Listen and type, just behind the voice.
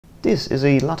This is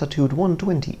a Latitude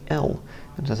 120L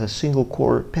and has a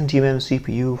single-core Pentium M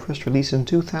CPU first released in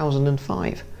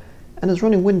 2005 and is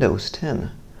running Windows 10.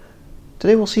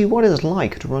 Today we'll see what it is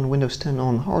like to run Windows 10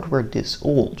 on hardware this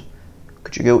old.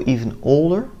 Could you go even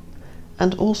older?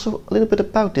 And also a little bit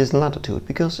about this Latitude,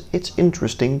 because it's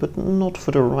interesting but not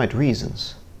for the right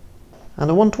reasons. And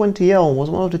the 120L was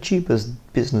one of the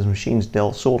cheapest business machines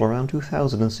Dell sold around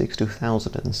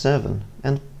 2006-2007,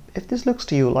 and if this looks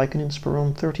to you like an Inspiron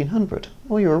 1300,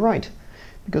 well, you're right,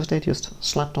 because they just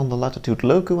slapped on the Latitude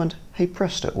logo and hey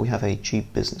presto, we have a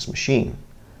cheap business machine.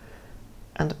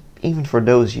 And even for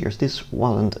those years this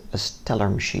wasn't a stellar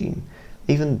machine.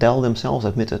 Even Dell themselves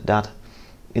admitted that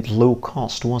its low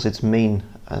cost was its main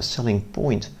selling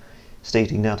point,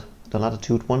 stating that the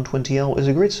Latitude 120L is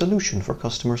a great solution for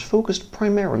customers focused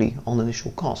primarily on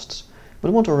initial costs,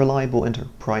 but want a reliable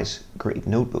enterprise-grade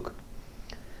notebook.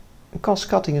 Cost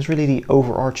cutting is really the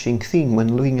overarching theme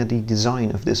when looking at the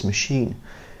design of this machine.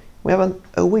 We have an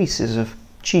oasis of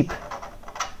cheap,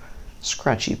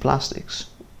 scratchy plastics.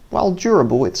 While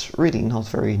durable, it's really not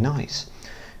very nice.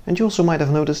 And you also might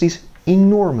have noticed these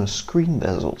enormous screen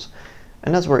bezels.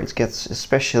 And that's where it gets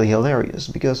especially hilarious,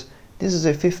 because this is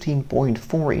a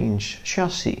 15.4 inch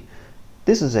chassis.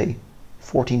 This is a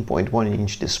 14.1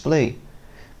 inch display.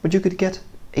 But you could get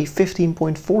a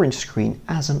 15.4 inch screen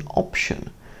as an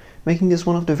option, making this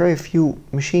one of the very few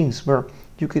machines where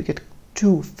you could get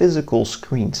two physical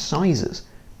screen sizes,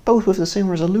 both with the same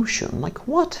resolution. Like,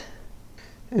 what?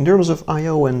 In terms of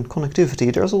I/O and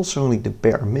connectivity, there's also only the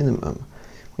bare minimum.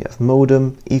 We have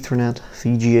modem, Ethernet,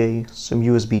 VGA, some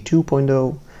USB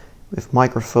 2.0, with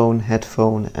microphone,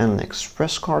 headphone and an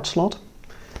express card slot.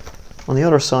 On the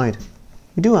other side,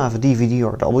 we do have a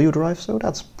DVD-RW drive, so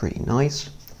that's pretty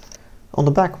nice. On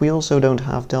the back we also don't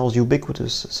have Dell's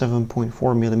ubiquitous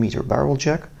 7.4mm barrel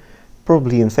jack,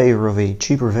 probably in favor of a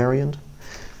cheaper variant.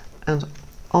 And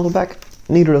on the back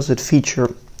neither does it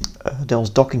feature Dell's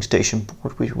docking station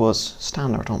port, which was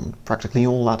standard on practically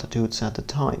all Latitudes at the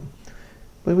time.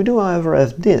 But we do however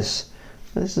have this.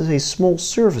 This is a small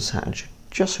service hatch,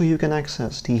 just so you can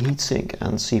access the heatsink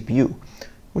and CPU,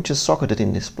 which is socketed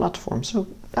in this platform, so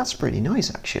that's pretty nice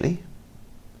actually.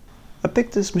 I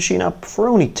picked this machine up for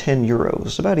only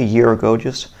 €10 about a year ago,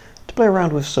 just to play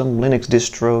around with some Linux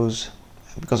distros,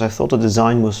 because I thought the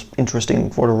design was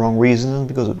interesting for the wrong reason and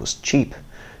because it was cheap.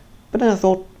 But then I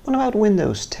thought, what about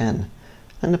Windows 10?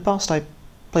 In the past I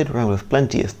played around with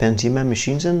plenty of Pentium M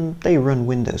machines and they run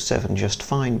Windows 7 just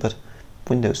fine, but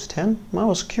Windows 10? I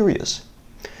was curious.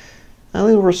 A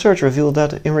little research revealed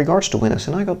that in regards to Windows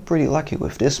 10 I got pretty lucky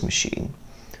with this machine.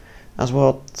 As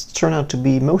what turned out to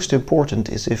be most important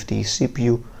is if the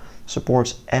CPU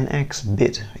supports NX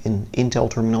bit. In Intel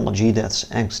terminology that's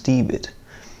XD bit.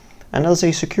 And that's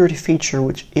a security feature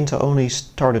which Intel only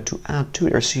started to add to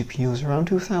their CPUs around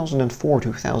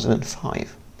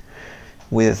 2004-2005.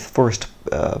 With first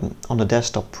on the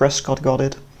desktop Prescott got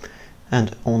it,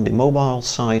 and on the mobile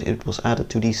side it was added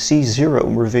to the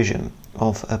C0 revision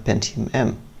of a Pentium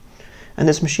M. And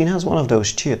this machine has one of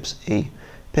those chips, a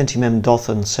Pentium M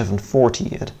Dothan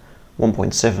 740 at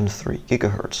 1.73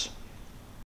 GHz.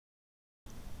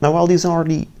 Now while these are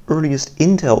the earliest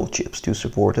Intel chips to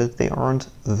support it, they aren't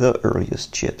the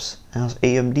earliest chips, as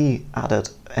AMD added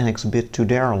NX bit to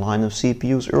their line of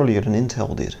CPUs earlier than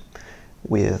Intel did,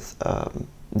 with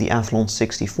the Athlon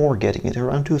 64 getting it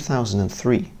around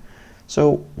 2003.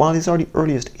 So while these are the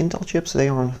earliest Intel chips, they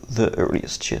aren't the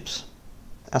earliest chips.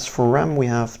 As for RAM, we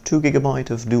have 2GB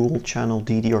of dual channel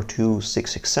DDR2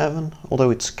 667, although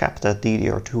it's capped at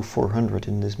DDR2 400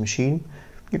 in this machine.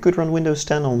 You could run Windows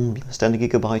 10 on less than a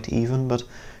gigabyte even, but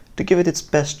to give it its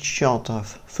best shot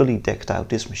I've fully decked out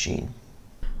this machine.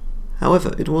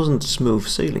 However, it wasn't smooth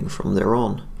sailing from there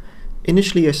on.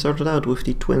 Initially I started out with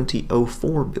the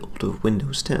 2004 build of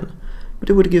Windows 10, but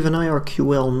it would give an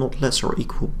IRQL not less or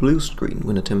equal blue screen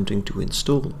when attempting to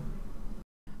install.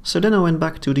 So then I went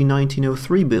back to the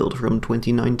 1903 build from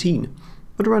 2019,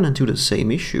 but ran into the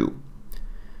same issue.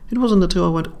 It wasn't until I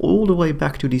went all the way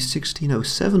back to the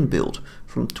 1607 build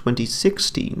from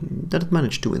 2016 that it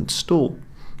managed to install.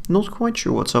 Not quite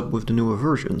sure what's up with the newer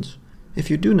versions. If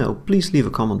you do know, please leave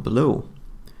a comment below.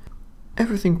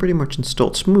 Everything pretty much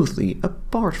installed smoothly,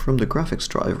 apart from the graphics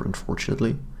driver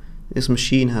unfortunately. This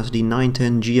machine has the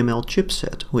 910 GML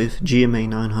chipset with GMA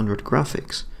 900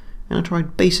 graphics, and I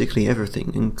tried basically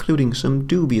everything, including some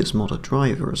dubious modded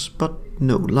drivers, but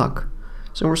no luck.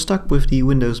 So we're stuck with the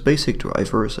Windows basic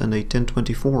drivers and a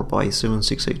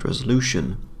 1024x768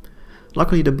 resolution.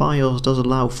 Luckily the BIOS does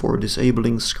allow for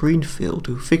disabling screen fill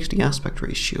to fix the aspect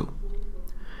ratio.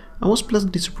 I was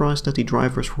pleasantly surprised that the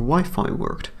drivers for Wi-Fi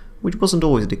worked, which wasn't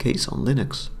always the case on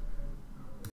Linux.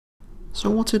 So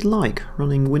what's it like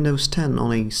running Windows 10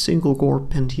 on a single-core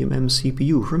Pentium M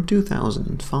CPU from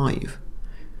 2005?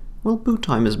 Well, boot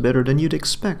time is better than you'd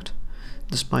expect.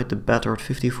 Despite the battered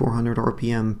 5400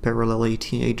 RPM parallel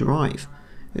ATA drive,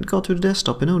 it got to the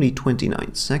desktop in only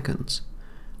 29 seconds.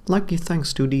 Likely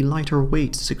thanks to the lighter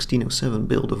weight 1607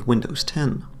 build of Windows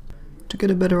 10. To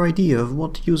get a better idea of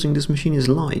what using this machine is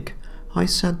like, I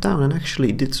sat down and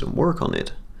actually did some work on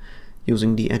it.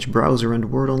 Using the Edge browser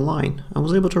and Word Online, I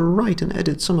was able to write and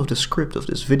edit some of the script of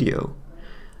this video.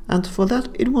 And for that,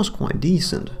 it was quite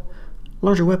decent.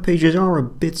 Larger web pages are a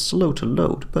bit slow to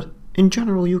load, but in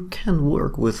general you can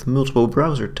work with multiple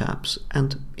browser tabs,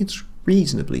 and it's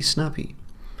reasonably snappy.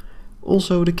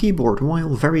 Also, the keyboard,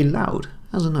 while very loud,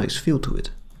 has a nice feel to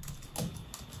it.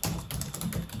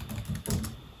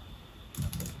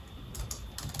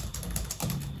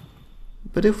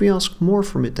 But if we ask more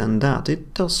from it than that,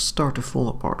 it does start to fall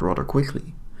apart rather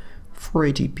quickly.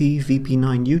 480p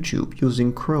VP9 YouTube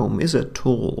using Chrome is a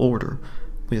tall order,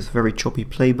 with very choppy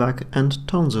playback and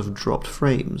tons of dropped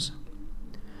frames.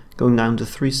 Going down to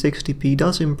 360p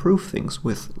does improve things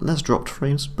with less dropped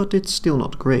frames, but it's still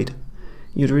not great.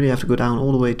 You'd really have to go down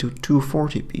all the way to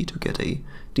 240p to get a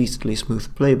decently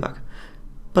smooth playback,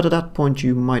 but at that point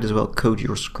you might as well coat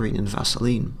your screen in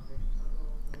Vaseline.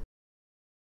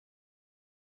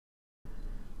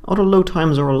 Other load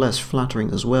times are less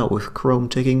flattering as well, with Chrome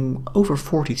taking over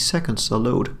 40 seconds to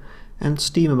load, and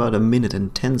Steam about 1 minute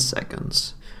and 10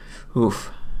 seconds.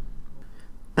 Oof.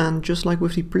 And just like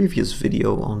with the previous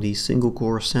video on the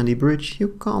single-core Sandy Bridge,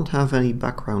 you can't have any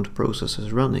background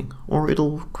processes running, or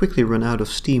it'll quickly run out of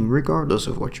steam regardless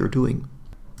of what you're doing.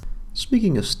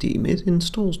 Speaking of Steam, it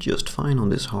installs just fine on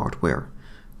this hardware.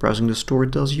 Browsing the store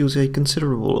does use a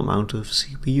considerable amount of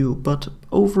CPU, but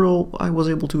overall I was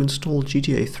able to install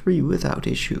GTA 3 without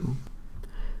issue.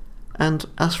 And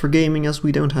as for gaming, as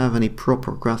we don't have any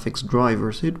proper graphics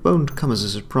drivers, it won't come as a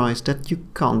surprise that you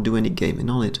can't do any gaming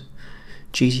on it.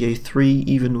 GTA 3,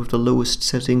 even with the lowest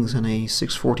settings and a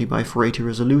 640x480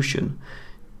 resolution,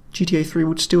 GTA 3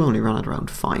 would still only run at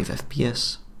around 5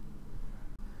 FPS.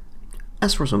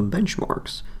 As for some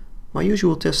benchmarks, my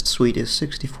usual test suite is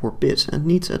 64-bit and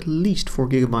needs at least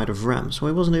 4GB of RAM, so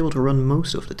I wasn't able to run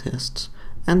most of the tests.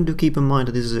 And do keep in mind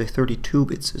that this is a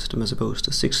 32-bit system as opposed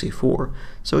to 64,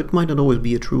 so it might not always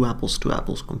be a true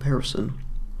apples-to-apples comparison.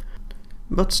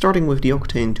 But starting with the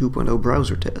Octane 2.0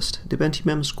 browser test, the Pentium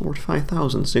M scored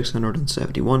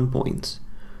 5,671 points,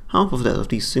 half of that of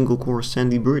the single-core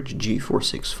Sandy Bridge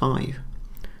G465.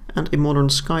 And a modern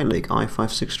Skylake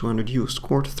i5-6200U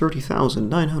scored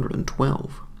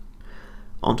 30,912.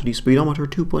 Onto the Speedometer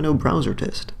 2.0 browser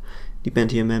test, the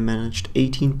Pentium M managed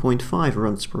 18.5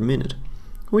 runs per minute,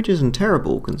 which isn't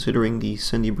terrible considering the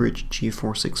Sandy Bridge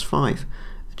G465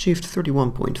 achieved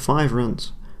 31.5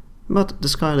 runs, but the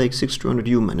Skylake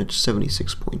 6200U managed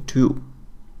 76.2.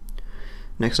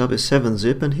 Next up is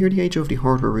 7-zip, and here the age of the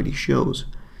hardware really shows.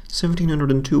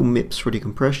 1702 MIPS for the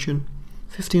compression,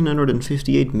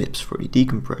 1558 MIPS for the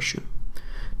decompression.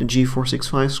 The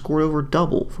G465 scored over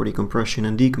double for the compression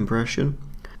and decompression,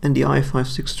 and the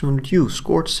i5-6200U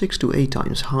scored 6 to 8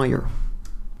 times higher.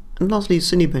 And lastly,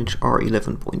 Cinebench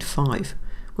R11.5,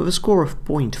 with a score of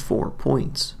 0.4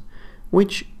 points,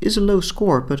 which is a low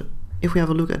score, but if we have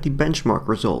a look at the benchmark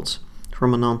results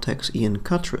from Anantek's Ian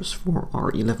Cuttress for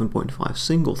R11.5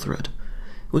 single thread,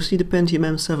 we see the Pentium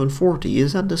M740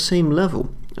 is at the same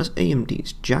level as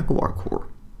AMD's Jaguar core.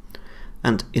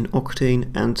 And in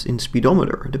Octane and in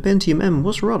Speedometer, the Pentium M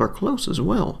was rather close as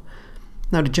well.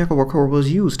 Now, the Jaguar core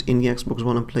was used in the Xbox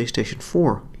One and PlayStation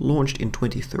 4, launched in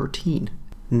 2013,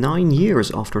 9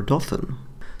 years after Dothan.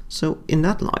 So in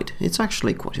that light, it's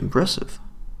actually quite impressive.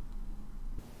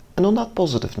 And on that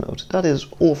positive note, that is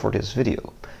all for this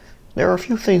video. There are a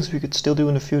few things we could still do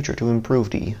in the future to improve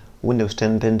the Windows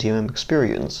 10 Pentium M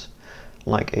experience,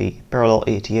 like a parallel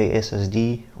ATA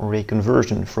SSD or a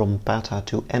conversion from PATA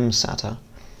to mSATA,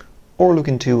 or look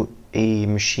into a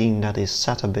machine that is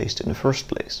SATA based in the first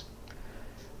place.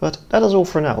 But that is all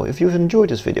for now. If you've enjoyed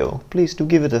this video, please do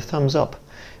give it a thumbs up,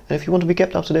 and if you want to be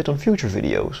kept up to date on future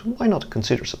videos, why not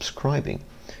consider subscribing?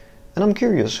 And I'm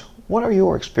curious, what are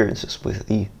your experiences with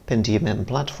the Pentium M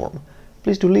platform?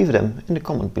 Please do leave them in the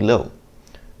comment below.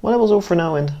 Well, that was all for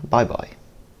now, and bye bye.